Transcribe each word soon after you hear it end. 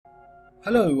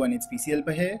Hello everyone, it's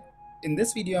PCLpa here. In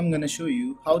this video I'm gonna show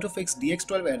you how to fix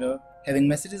DX12 error having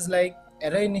messages like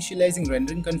error initializing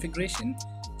rendering configuration,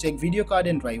 check video card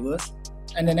and drivers,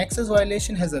 and an access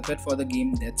violation has occurred for the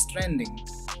game Death Stranding.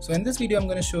 So in this video I'm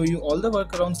gonna show you all the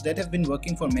workarounds that have been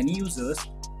working for many users.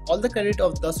 All the credit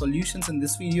of the solutions in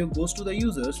this video goes to the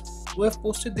users who have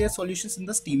posted their solutions in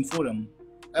the Steam forum.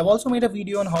 I've also made a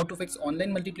video on how to fix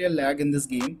online multiplayer lag in this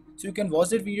game, so you can watch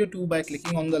that video too by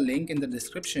clicking on the link in the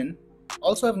description.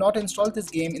 Also, I've not installed this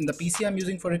game in the PC I'm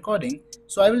using for recording,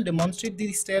 so I will demonstrate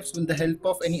these steps with the help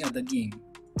of any other game.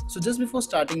 So just before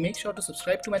starting, make sure to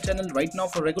subscribe to my channel right now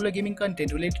for regular gaming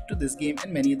content related to this game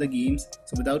and many other games.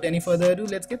 So without any further ado,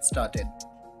 let's get started.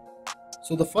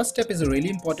 So the first step is a really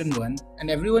important one,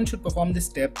 and everyone should perform this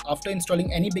step after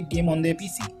installing any big game on their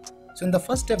PC. So in the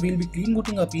first step, we'll be clean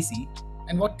booting our PC.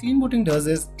 And what clean booting does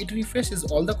is, it refreshes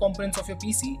all the components of your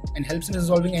PC and helps in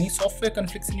resolving any software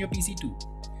conflicts in your PC too.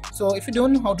 So if you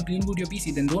don't know how to clean boot your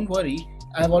PC, then don't worry,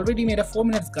 I have already made a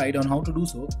 4-minute guide on how to do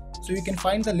so. So you can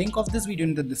find the link of this video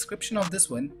in the description of this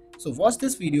one. So watch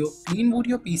this video, clean boot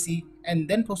your PC, and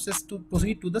then proceed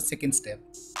to the second step.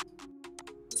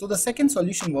 So the second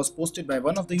solution was posted by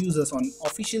one of the users on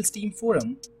official Steam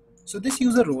forum. So this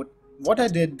user wrote, "What I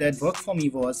did that worked for me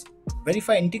was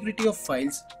verify integrity of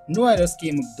files, no errors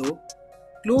came up though,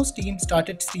 close Steam,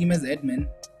 started Steam as admin.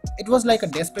 It was like a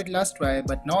desperate last try,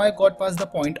 but now I got past the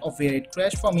point of where it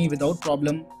crashed for me without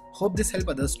problem. Hope this help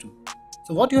others too."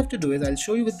 So what you have to do is, I'll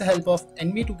show you with the help of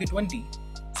NBA 2K20.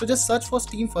 So just search for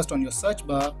Steam first on your search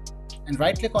bar and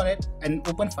right click on it and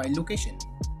open file location.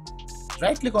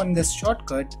 Right click on this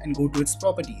shortcut and go to its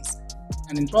properties.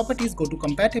 And in properties, go to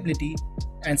compatibility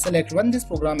and select run this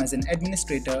program as an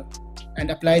administrator and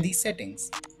apply these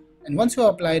settings. And once you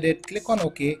have applied it, click on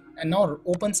OK and now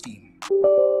open Steam.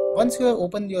 Once you have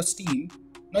opened your Steam,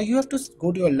 now you have to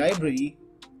go to your library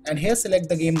and here select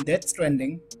the game Death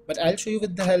Stranding, but I'll show you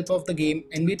with the help of the game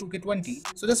NBA 2K20.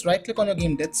 So just right click on your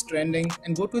game Death Stranding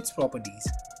and go to its properties.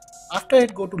 After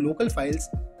it, go to local files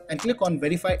and click on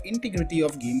verify integrity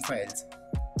of game files.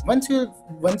 Once you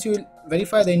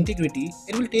verify the integrity,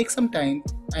 it will take some time,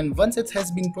 and once it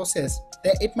has been processed,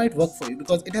 then it might work for you,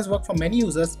 because it has worked for many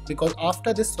users, because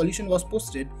after this solution was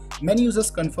posted, many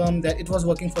users confirmed that it was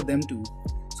working for them too.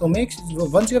 So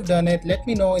once you have done it, let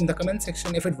me know in the comment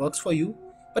section if it works for you.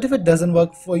 But if it doesn't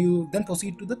work for you, then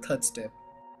proceed to the third step.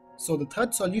 So the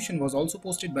third solution was also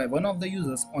posted by one of the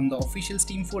users on the official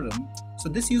Steam forum. So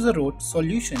this user wrote,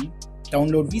 "Solution,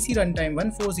 download VC runtime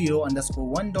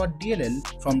 140_1.dll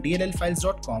from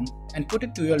dllfiles.com and put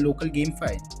it to your local game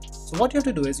file." So what you have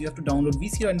to do is, you have to download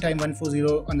VC runtime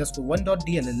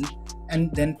 140_1.dll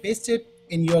and then paste it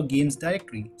in your games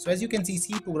directory. So as you can see,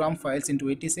 C program files into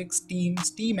 86, Steam,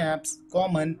 Steam apps,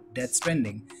 common, Death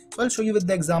Stranding. So I'll show you with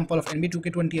the example of NBA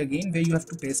 2K20 again, where you have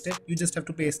to paste it. You just have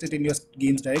to paste it in your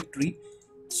games directory.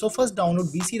 So first download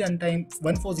VC runtime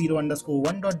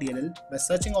 140_1.dll by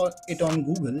searching it on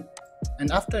Google,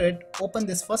 and after it, open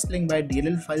this first link by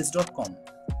dllfiles.com.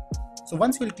 So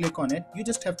once you will click on it, you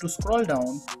just have to scroll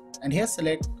down and here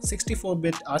select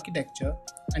 64-bit architecture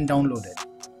and download it.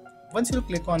 Once you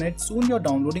click on it, soon your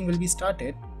downloading will be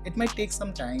started. It might take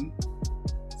some time.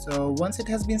 So once it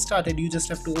has been started, you just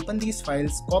have to open these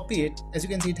files, copy it. As you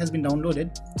can see, it has been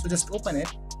downloaded. So just open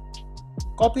it,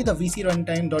 copy the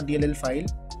vcruntime.dll file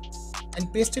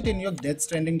and paste it in your Death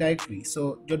Stranding directory.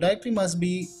 So your directory must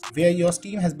be where your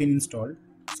Steam has been installed.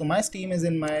 So my Steam is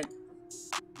in my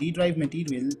D drive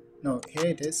material. No, here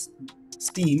it is,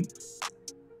 Steam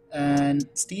and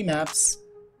Steam apps,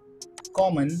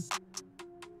 common,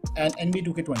 and NBA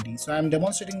 2K20. So I am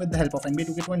demonstrating with the help of NBA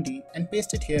 2K20 and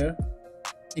paste it here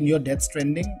in your Death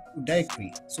Stranding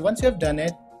directory. So once you have done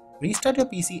it, restart your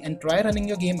PC and try running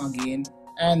your game again.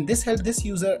 And this helped this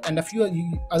user and a few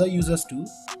other users too.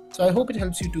 So I hope it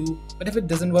helps you too. But if it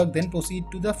doesn't work, then proceed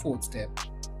to the fourth step.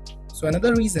 So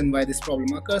another reason why this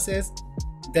problem occurs is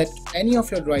that any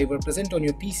of your driver present on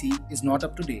your PC is not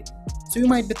up to date. So you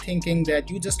might be thinking that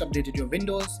you just updated your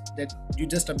Windows, that you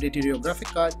just updated your graphic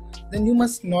card, then you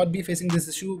must not be facing this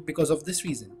issue because of this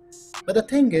reason. But the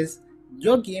thing is,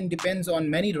 your game depends on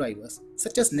many drivers,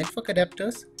 such as network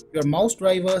adapters, your mouse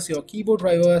drivers, your keyboard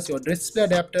drivers, your display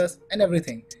adapters, and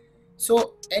everything.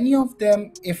 So any of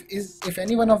them, if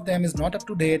any one of them is not up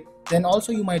to date, then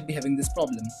also you might be having this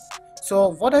problem. So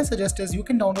what I suggest is, you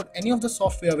can download any of the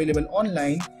software available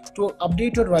online to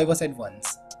update your drivers at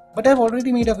once. But I've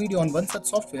already made a video on one such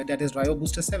software, that is Driver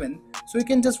Booster 7, so you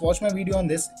can just watch my video on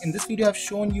this. In this video I've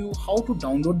shown you how to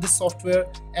download this software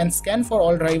and scan for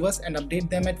all drivers and update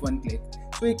them at one click.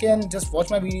 So you can just watch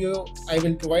my video. I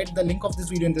will provide the link of this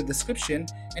video in the description,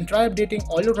 and try updating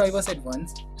all your drivers at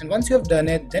once. And once you have done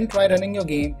it, then try running your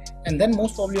game, and then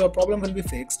most probably your problem will be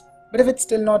fixed. But if it's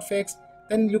still not fixed,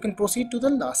 then you can proceed to the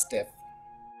last step.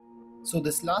 So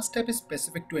this last step is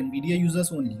specific to NVIDIA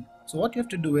users only. So what you have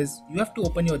to do is you have to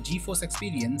open your GeForce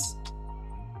experience,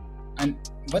 and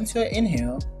once you are in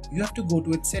here, you have to go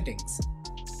to its settings.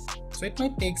 So it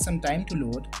might take some time to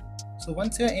load. So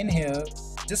once you are in here,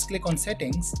 just click on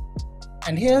settings,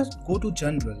 and here go to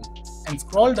general and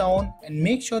scroll down and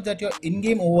make sure that your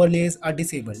in-game overlays are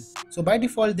disabled. So by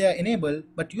default they are enabled,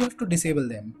 but you have to disable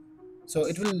them. So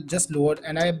it will just load,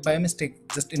 and I by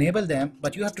mistake just enable them,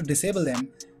 but you have to disable them.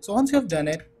 So once you have done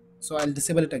it, so I'll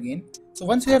disable it again. So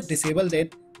once you have disabled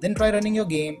it, then try running your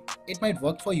game. It might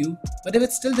work for you, but if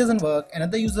it still doesn't work,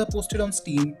 another user posted on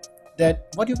Steam that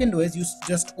what you can do is you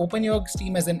just open your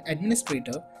Steam as an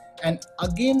administrator, and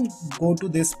again go to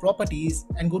this properties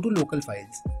and go to local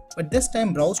files, but this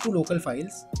time browse to local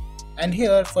files. And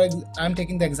here I'm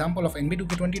taking the example of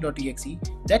nb2k20.exe.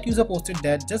 That user posted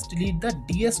that just delete the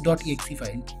ds.exe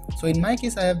file. So in my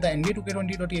case I have the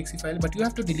nb2k20.exe file, but you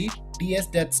have to delete ds,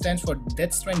 that stands for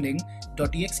Death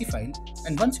Stranding.exe file.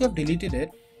 And once you have deleted it,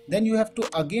 then you have to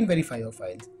again verify your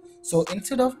files. So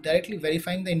instead of directly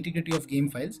verifying the integrity of game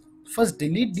files, first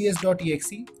delete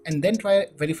ds.exe and then try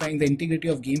verifying the integrity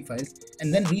of game files,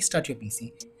 and then restart your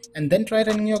PC and then try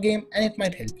running your game, and it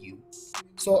might help you.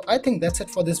 So I think that's it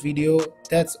for this video.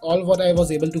 That's all what I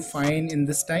was able to find in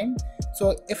this time.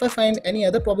 So if I find any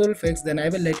other probable fix, then I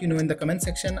will let you know in the comment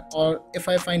section, or if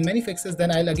I find many fixes,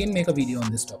 then I'll again make a video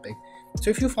on this topic. So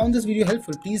if you found this video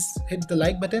helpful, please hit the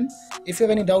like button. If you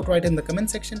have any doubt, write in the comment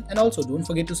section, and also don't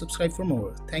forget to subscribe for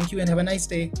more. Thank you and have a nice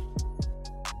day.